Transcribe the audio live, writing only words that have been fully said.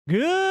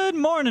Good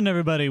morning,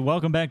 everybody.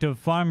 Welcome back to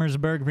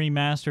Farmersburg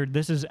Remastered.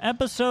 This is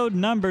episode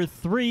number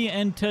 3,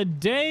 and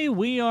today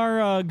we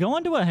are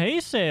going to a hay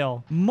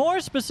sale. More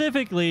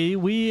specifically,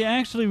 we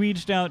actually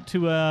reached out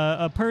to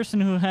a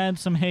person who had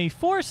some hay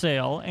for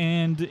sale,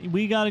 and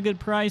we got a good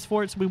price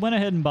for it, so we went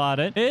ahead and bought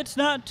it. It's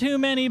not too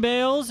many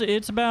bales.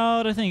 It's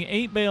about, I think,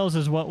 8 bales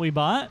is what we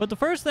bought. But the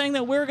first thing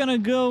that we're going to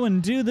go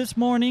and do this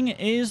morning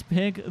is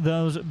pick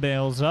those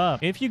bales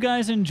up. If you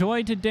guys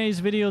enjoyed today's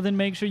video, then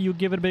make sure you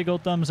give it a big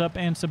old thumbs up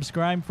and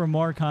subscribe for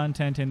more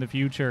content in the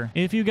future.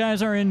 If you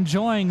guys are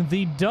enjoying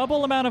the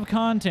double amount of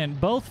content,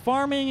 both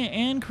farming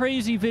and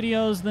crazy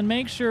videos, then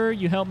make sure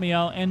you help me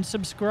out and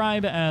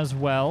subscribe as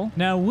well.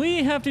 Now,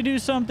 we have to do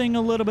something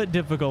a little bit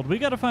difficult. We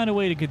got to find a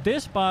way to get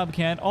this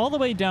bobcat all the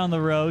way down the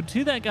road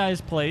to that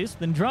guy's place,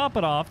 then drop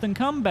it off, then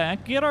come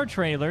back, get our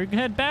trailer,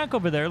 head back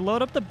over there,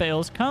 load up the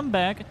bales, come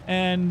back,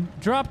 and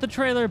drop the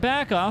trailer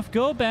back off,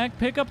 go back,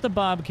 pick up the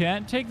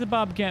bobcat, take the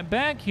bobcat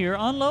back here,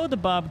 unload the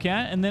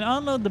bobcat, and then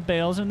unload the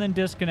bales, and then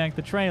disconnect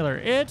the trailer.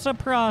 It's a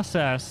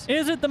process.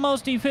 Is it the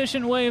most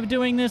efficient way of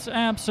doing this?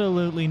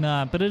 Absolutely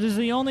not, but it is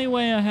the only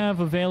way I have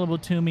available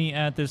to me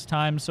at this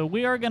time, so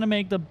we are going to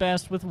make the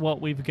best with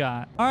what we've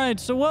got. Alright,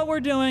 so what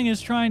we're doing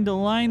is trying to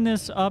line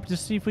this up to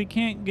see if we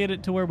can't get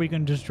it to where we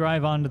can just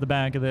drive onto the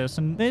back of this,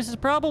 and this is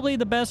probably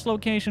the best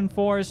location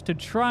for us to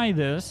try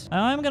this.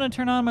 I'm going to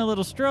turn on my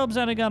little strobes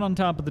that I got on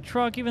top of the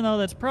truck, even though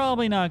that's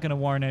probably not going to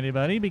warn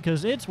anybody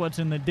because it's what's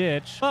in the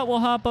ditch, but we'll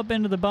hop up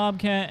into the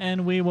bobcat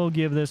and we will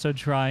give this a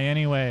try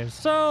anyways.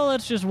 So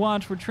let's just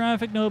watch for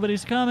traffic.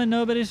 Nobody's coming.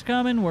 Nobody's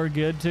coming. We're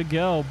good to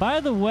go. By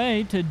the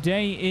way,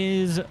 today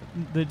is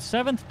the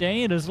 7th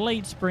day. It is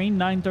late spring,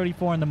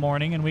 9:34 in the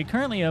morning, and we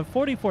currently have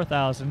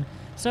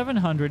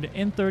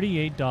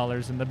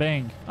 $44,738 in the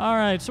bank. All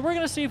right, so we're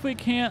going to see if we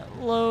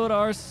can't load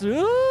our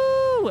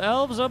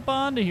elves up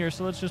onto here.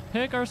 So let's just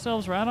pick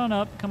ourselves right on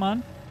up. Come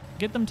on.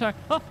 Get them tucked.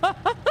 Oh,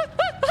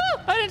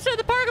 I didn't set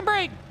the parking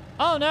brake.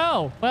 Oh,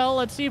 no. Well,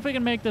 let's see if we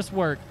can make this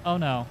work. Oh,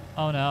 no.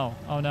 Oh, no.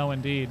 Oh, no,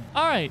 indeed.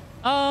 All right.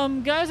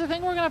 Guys, I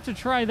think we're going to have to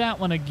try that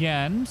one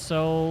again.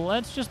 So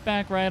let's just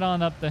back right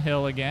on up the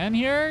hill again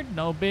here.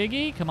 No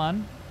biggie. Come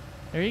on.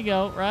 There you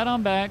go. Right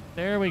on back.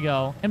 There we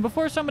go. And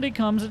before somebody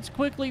comes, let's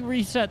quickly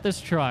reset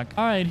this truck.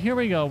 All right, here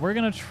we go. We're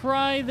going to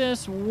try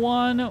this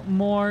one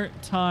more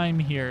time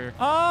here.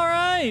 All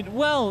right.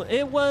 Well,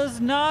 it was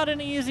not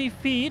an easy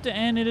feat,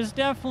 and it is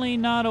definitely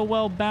not a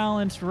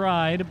well-balanced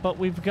ride, but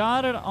we've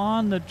got it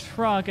on the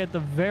truck at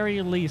the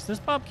very least. This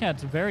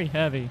bobcat's very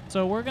heavy.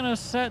 So we're going to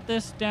set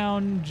this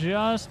down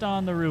just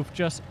on the roof,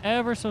 just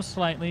ever so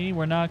slightly.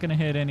 We're not going to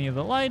hit any of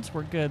the lights.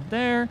 We're good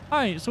there. All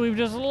right, so we've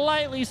just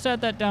lightly set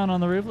that down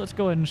on the roof. Let's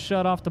go ahead and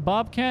shut off the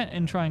bobcat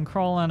and try and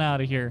crawl on out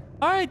of here.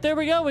 All right, there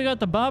we go. We got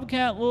the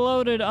bobcat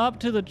loaded up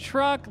to the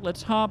truck.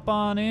 Let's hop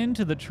on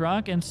into the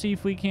truck and see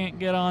if we can't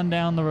get on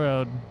down the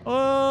road.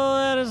 Oh,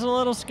 that is a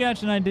little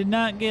sketch, and I did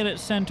not get it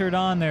centered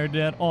on there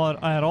at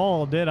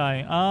all, did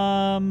I?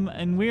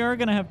 And we are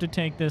going to have to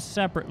take this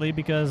separately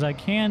because I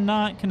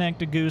cannot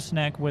connect a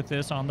gooseneck with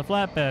this on the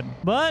flatbed.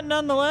 But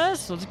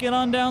nonetheless, let's get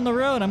on down the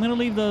road. I'm going to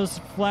leave those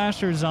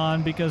flashers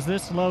on because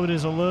this load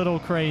is a little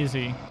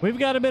crazy. We've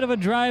got a bit of a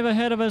drive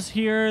ahead of us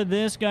here.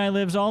 This guy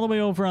lives all the way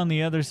over on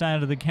the other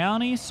side of the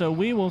county, so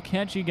we will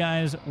catch you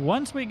guys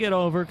once we get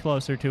over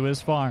closer to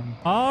his farm.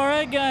 All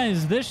right,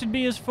 guys, this should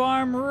be his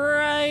farm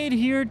right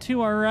here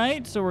to our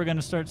right, so we're going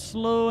to start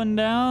slowing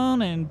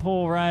down and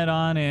pull right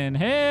on in.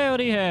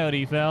 Howdy,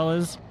 howdy,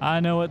 fellas.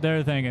 I know what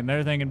they're thinking.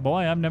 They're thinking,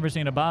 boy, I've never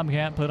seen a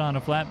bobcat put on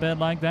a flatbed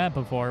like that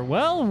before.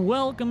 Well,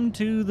 welcome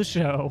to the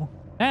show.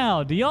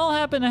 Now, do y'all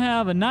happen to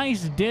have a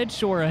nice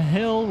ditch or a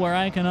hill where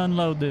I can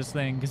unload this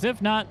thing? Because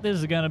if not, this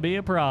is going to be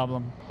a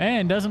problem.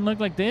 And doesn't look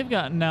like they've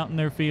gotten out in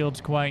their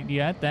fields quite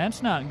yet.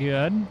 That's not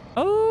good.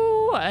 Oh,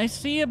 I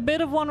see a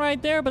bit of one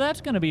right there, but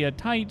that's going to be a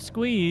tight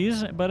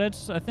squeeze. But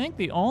it's, I think,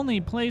 the only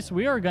place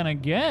we are going to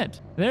get.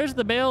 There's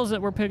the bales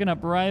that we're picking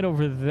up right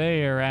over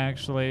there,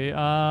 actually.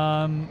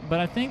 But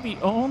I think the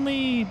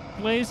only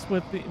place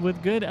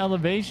with good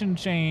elevation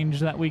change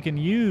that we can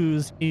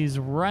use is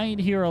right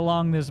here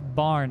along this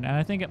barn. And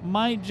I think it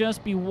might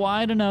just be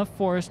wide enough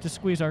for us to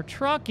squeeze our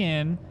truck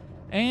in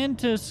and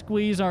to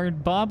squeeze our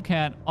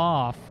bobcat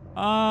off.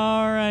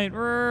 All right,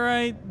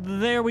 right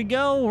there we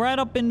go, right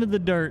up into the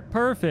dirt.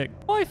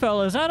 Perfect. Boy,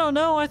 fellas, I don't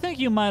know. I think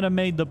you might have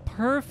made the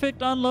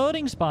perfect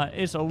unloading spot.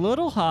 It's a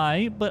little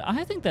high, but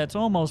I think that's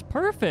almost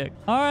perfect.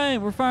 All right,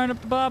 we're firing up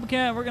the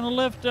bobcat. We're going to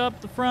lift up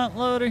the front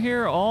loader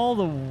here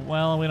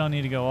well, we don't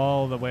need to go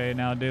all the way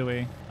now, do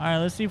we? All right,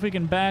 let's see if we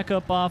can back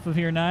up off of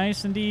here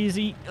nice and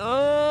easy.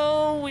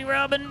 Oh, we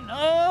rubbing.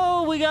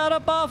 Oh, we got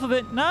up off of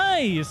it.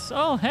 Nice.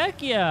 Oh,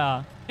 heck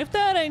yeah. If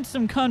that ain't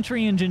some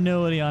country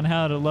ingenuity on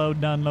how to load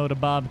and unload a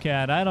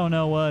bobcat, I don't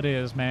know what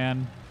is,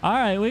 man. All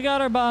right, we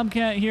got our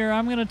bobcat here.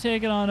 I'm going to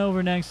take it on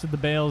over next to the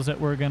bales that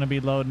we're going to be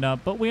loading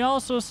up. But we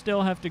also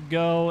still have to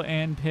go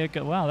and pick...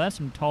 Wow, that's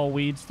some tall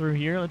weeds through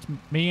here. Let's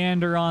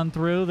meander on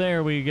through.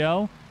 There we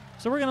go.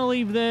 So we're going to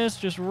leave this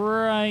just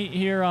right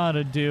here ought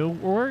to do.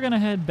 We're going to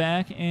head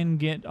back and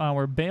get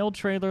our bale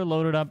trailer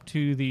loaded up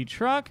to the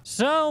truck.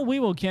 So we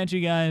will catch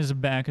you guys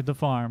back at the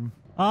farm.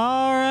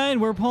 All right,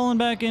 we're pulling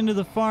back into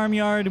the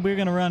farmyard. We're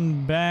going to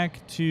run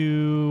back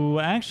to...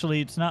 Actually,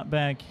 it's not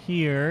back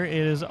here. It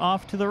is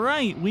off to the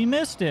right. We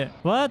missed it.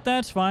 But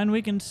that's fine.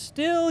 We can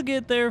still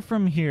get there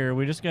from here.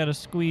 We just got to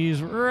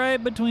squeeze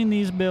right between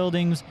these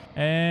buildings.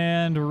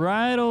 And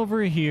right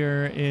over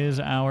here is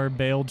our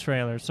bale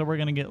trailer. So we're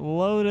going to get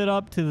loaded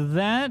up to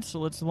that. So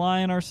let's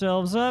line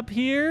ourselves up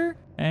here.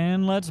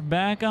 And let's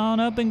back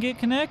on up and get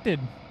connected.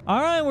 All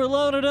right, we're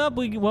loaded up.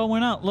 Well, we're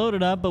not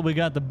loaded up, but we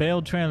got the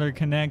bale trailer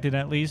connected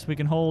at least. We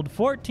can hold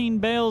 14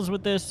 bales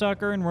with this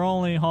sucker, and we're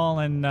only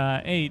hauling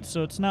 8,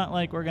 so it's not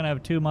like we're going to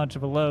have too much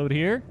of a load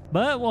here.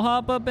 But we'll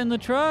hop up in the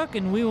truck,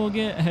 and we will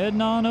get heading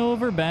on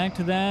over back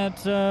to that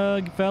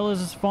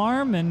fella's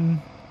farm,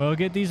 and we'll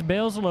get these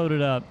bales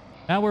loaded up.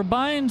 Now, we're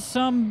buying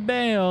some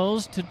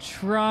bales to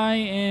try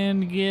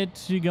and get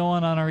to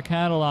going on our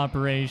cattle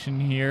operation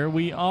here.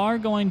 We are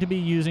going to be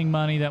using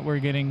money that we're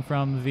getting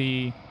from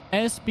the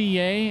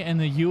SBA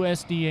and the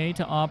USDA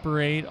to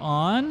operate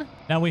on.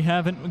 Now, we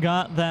haven't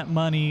got that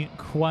money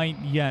quite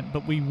yet,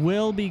 but we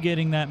will be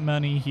getting that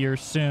money here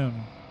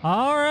soon.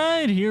 All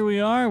right, here we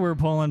are. We're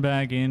pulling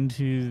back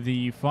into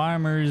the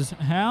farmer's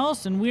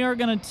house, and we are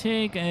going to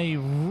take a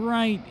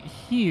right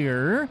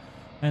here,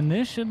 and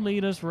this should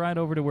lead us right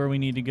over to where we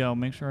need to go.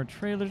 Make sure our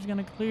trailer's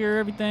going to clear.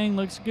 Everything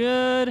looks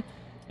good.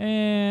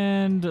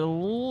 And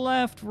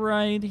left,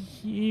 right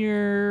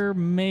here,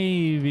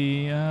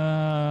 maybe. We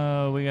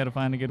got to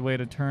find a good way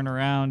to turn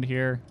around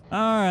here. All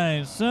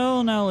right,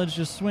 so now let's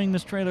just swing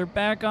this trailer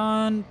back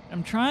on.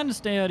 I'm trying to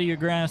stay out of your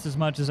grass as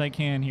much as I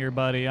can here,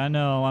 buddy. I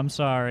know, I'm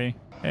sorry.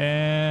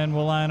 And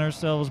we'll line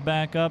ourselves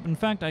back up. In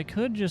fact, I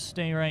could just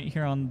stay right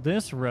here on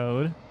this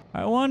road.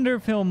 I wonder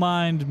if he'll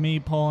mind me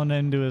pulling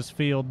into his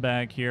field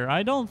back here.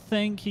 I don't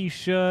think he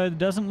should.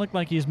 Doesn't look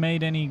like he's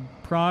made any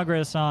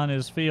progress on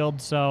his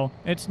field, so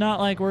it's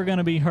not like we're going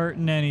to be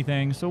hurting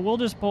anything. So we'll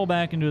just pull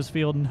back into his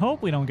field and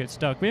hope we don't get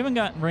stuck. We haven't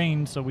gotten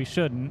rain, so we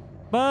shouldn't.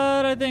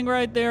 But I think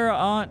right there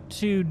ought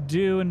to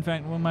do. In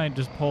fact, we might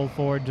just pull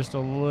forward just a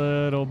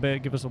little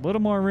bit, give us a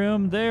little more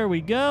room. There we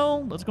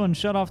go. Let's go and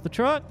shut off the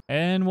truck,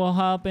 and we'll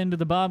hop into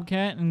the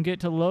Bobcat and get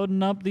to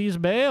loading up these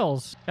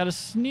bales. Got to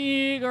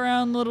sneak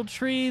around the little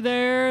tree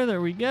there. There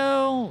we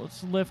go.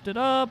 Let's lift it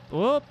up.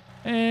 Whoop.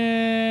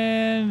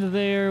 And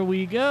there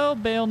we go.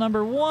 Bale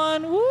number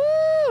 1.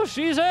 Woo!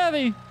 She's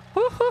heavy.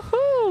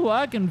 Woo-hoo-hoo!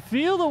 I can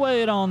feel the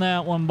weight on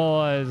that one,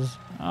 boys.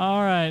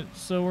 All right,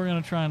 so we're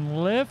going to try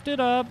and lift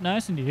it up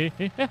nice and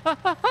easy.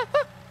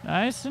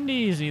 Nice and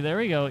easy. There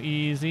we go.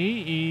 Easy,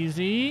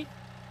 easy.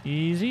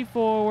 Easy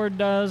forward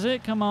does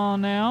it. Come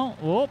on now.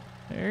 Whoop.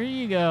 There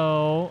you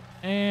go.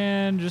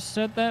 And just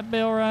set that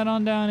bale right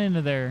on down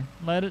into there.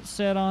 Let it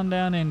set on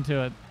down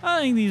into it.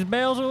 I think these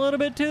bales are a little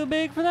bit too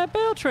big for that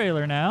bale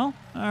trailer now.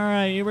 All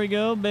right, here we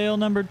go. Bale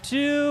number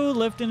 2,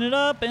 lifting it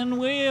up,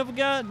 and we have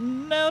got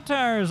no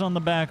tires on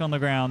the back on the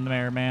ground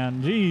there,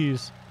 man.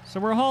 Jeez. So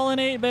we're hauling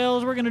 8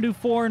 bales. We're going to do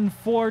 4 and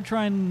 4,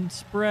 try and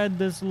spread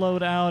this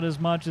load out as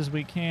much as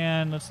we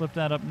can. Let's lift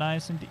that up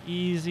nice and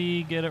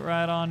easy. Get it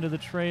right onto the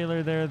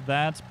trailer there.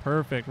 That's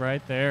perfect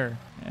right there.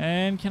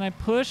 And can I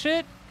push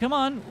it? Come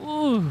on.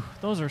 Ooh,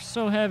 those are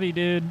so heavy,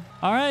 dude.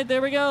 All right,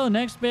 there we go.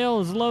 Next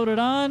bale is loaded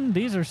on.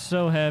 These are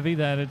so heavy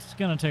that it's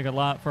going to take a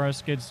lot for our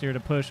skid steer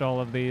to push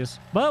all of these.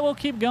 But we'll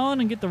keep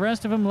going and get the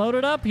rest of them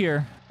loaded up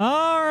here.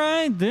 All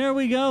right, there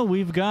we go.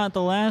 We've got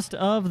the last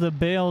of the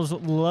bales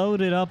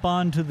loaded up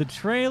onto the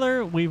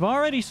trailer. We've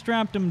already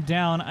strapped them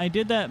down. I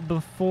did that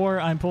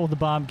before I pulled the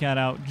Bobcat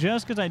out,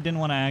 just because I didn't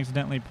want to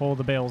accidentally pull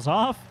the bales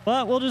off.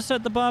 But we'll just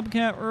set the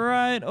Bobcat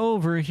right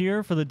over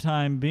here for the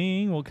time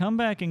being. We'll come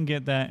back and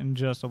get that in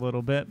just a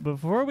little bit.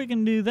 Before we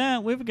can do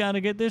that, we've got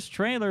to get this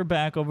trailer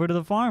back over to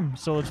the farm.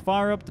 So let's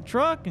fire up the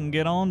truck and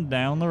get on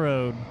down the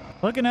road.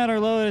 Looking at our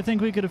load, I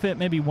think we could have fit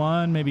maybe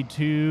 1, maybe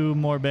 2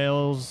 more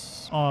bales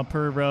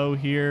per row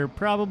here.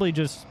 Probably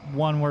just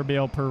 1 more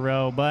bale per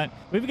row, but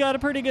we've got a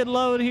pretty good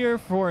load here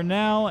for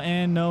now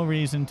and no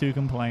reason to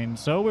complain.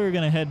 So we're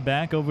going to head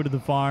back over to the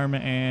farm,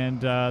 and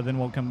then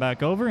we'll come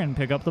back over and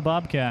pick up the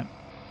Bobcat.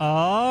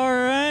 All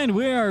right,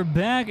 we are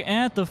back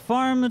at the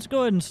farm. Let's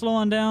go ahead and slow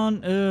on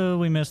down.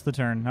 We missed the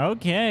turn.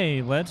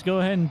 Okay, let's go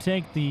ahead and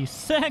take the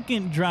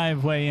second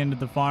driveway into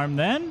the farm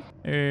then.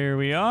 Here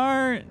we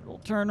are. We'll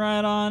turn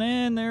right on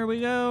in. There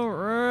we go.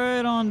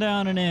 Right on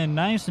down and in.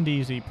 Nice and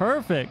easy.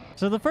 Perfect.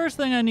 So the first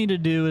thing I need to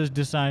do is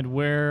decide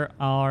where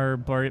our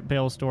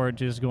bale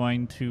storage is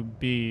going to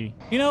be.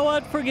 You know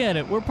what? Forget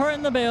it. We're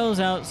parting the bales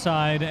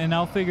outside, and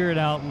I'll figure it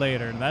out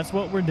later. That's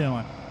what we're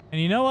doing. And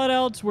you know what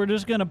else? We're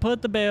just going to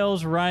put the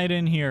bales right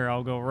in here.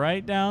 I'll go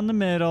right down the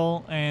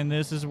middle, and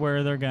this is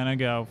where they're going to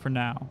go for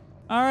now.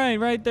 All right,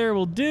 right there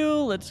will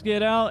do. Let's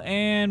get out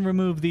and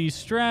remove these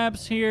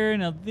straps here.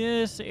 Now,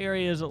 this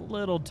area is a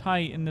little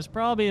tight, and this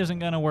probably isn't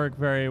going to work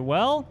very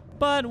well.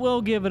 but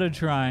we'll give it a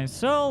try.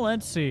 So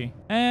let's see.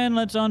 And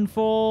let's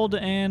unfold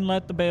and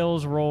let the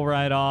bales roll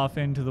right off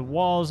into the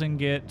walls and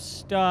get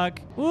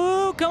stuck.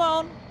 Woo, come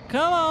on.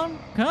 Come on,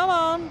 come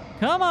on,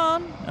 come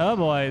on. Oh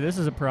boy, this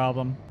is a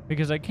problem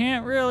because I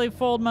can't really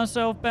fold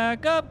myself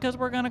back up because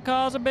we're gonna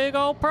cause a big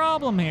old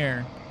problem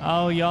here.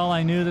 Oh, y'all,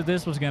 I knew that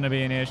this was gonna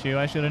be an issue.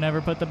 I should have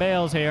never put the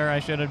bales here. I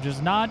should have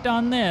just not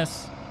done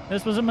this.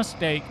 This was a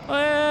mistake.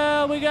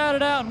 Well, we got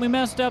it out and we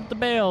messed up the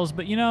bales,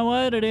 but you know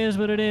what? It is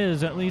what it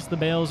is. At least the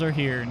bales are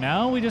here.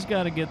 Now we just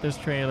got to get this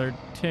trailer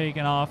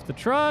taken off the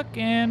truck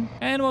and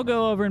we'll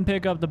go over and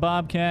pick up the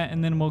Bobcat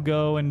and then we'll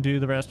go and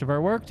do the rest of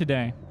our work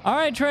today. All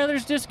right,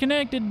 trailer's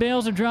disconnected.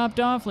 Bales are dropped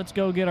off. Let's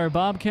go get our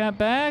Bobcat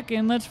back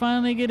and let's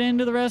finally get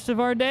into the rest of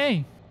our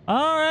day.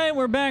 All right,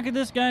 we're back at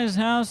this guy's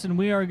house, and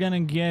we are going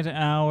to get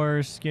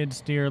our skid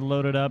steer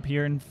loaded up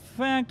here. In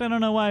fact, I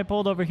don't know why I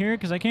pulled over here,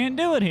 because I can't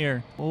do it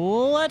here.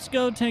 Let's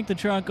go take the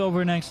truck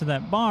over next to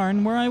that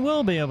barn, where I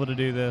will be able to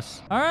do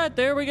this. All right,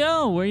 there we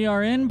go. We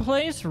are in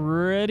place,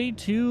 ready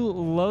to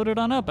load it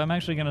on up. I'm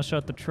actually going to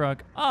shut the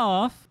truck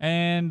off,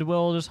 and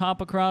we'll just hop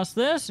across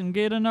this and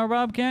get in our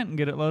Bobcat and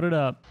get it loaded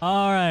up.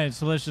 All right,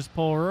 so let's just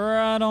pull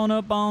right on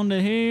up onto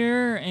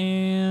here,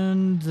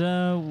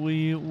 and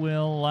we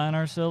will line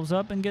ourselves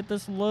up and get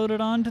this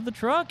loaded onto the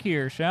truck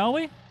here, shall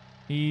we?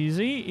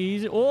 Easy,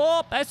 easy.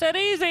 Oh, I said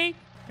easy.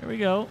 Here we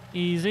go.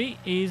 Easy,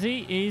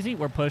 easy, easy.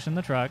 We're pushing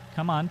the truck.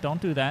 Come on,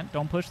 don't do that.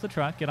 Don't push the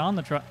truck. Get on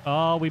the truck.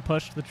 Oh, we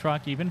pushed the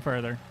truck even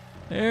further.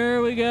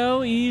 There we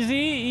go. Easy,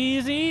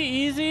 easy,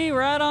 easy.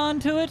 Right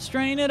onto it.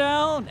 Strain it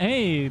out.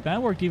 Hey,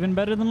 that worked even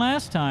better than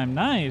last time.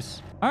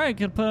 Nice. All right,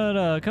 could put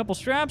a couple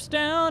straps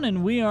down,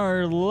 and we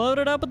are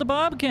loaded up with the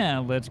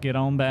Bobcat. Let's get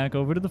on back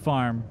over to the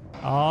farm.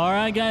 All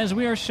right, guys,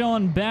 we are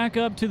showing back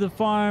up to the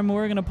farm.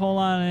 We're going to pull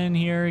on in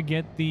here,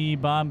 get the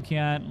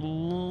Bobcat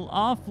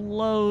offloaded.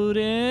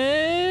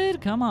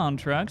 Come on,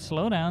 truck,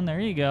 slow down.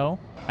 There you go.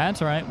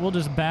 That's all right. We'll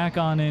just back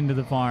on into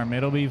the farm.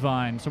 It'll be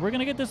fine. So we're going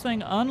to get this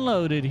thing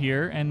unloaded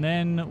here, and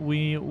then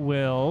we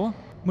will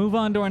move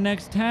on to our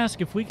next task.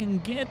 If we can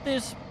get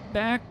this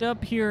backed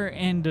up here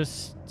and to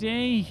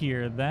stay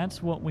here,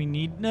 that's what we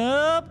need.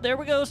 Nope, there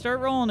we go.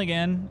 Start rolling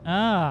again.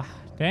 Ah,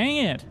 dang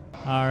it.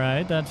 All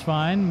right, that's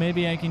fine.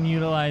 Maybe I can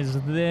utilize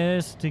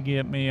this to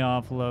get me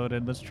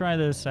offloaded. Let's try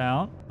this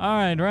out. All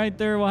right, right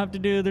there we'll have to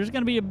do, there's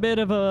going to be a bit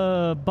of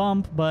a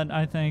bump, but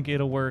I think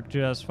it'll work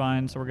just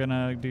fine. So we're going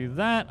to do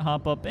that,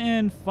 hop up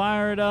in,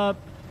 fire it up.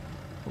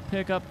 We'll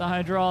pick up the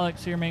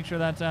hydraulics here, make sure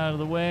that's out of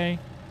the way.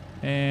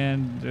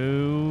 And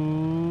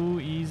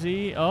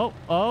easy.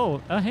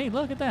 Hey,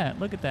 look at that.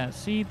 Look at that.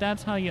 See,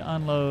 that's how you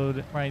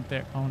unload right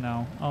there. Oh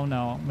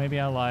no. Maybe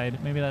I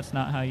lied. Maybe that's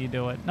not how you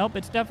do it. Nope,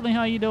 it's definitely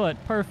how you do it.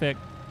 Perfect.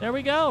 There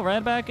we go.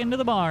 Right back into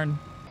the barn.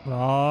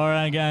 All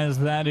right, guys,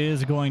 that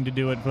is going to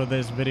do it for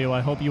this video.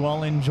 I hope you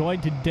all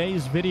enjoyed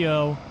today's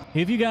video.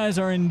 If you guys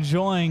are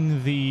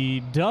enjoying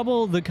the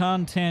double the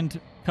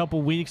content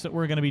couple weeks that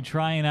we're going to be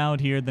trying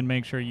out here, then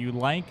make sure you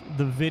like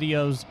the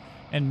videos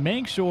and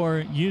make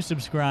sure you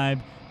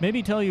subscribe.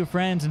 Maybe tell your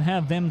friends and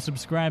have them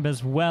subscribe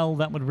as well.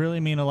 That would really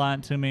mean a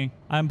lot to me.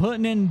 I'm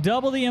putting in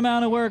double the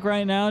amount of work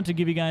right now to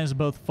give you guys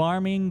both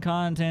farming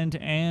content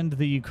and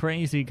the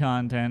crazy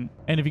content.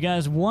 And if you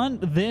guys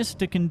want this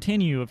to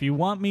continue, if you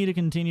want me to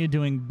continue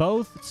doing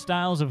both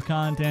styles of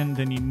content,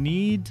 then you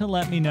need to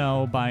let me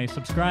know by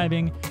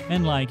subscribing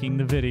and liking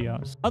the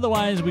videos.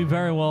 Otherwise, we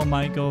very well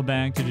might go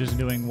back to just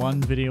doing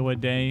one video a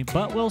day,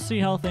 but we'll see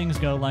how things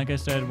go. Like I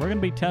said, we're going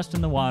to be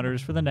testing the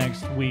waters for the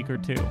next week or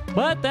two.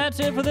 But that's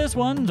it for this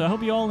one. I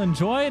hope you all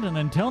enjoyed, and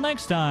until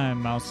next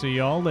time, I'll see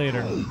you all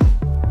later.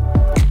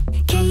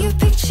 Can you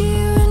picture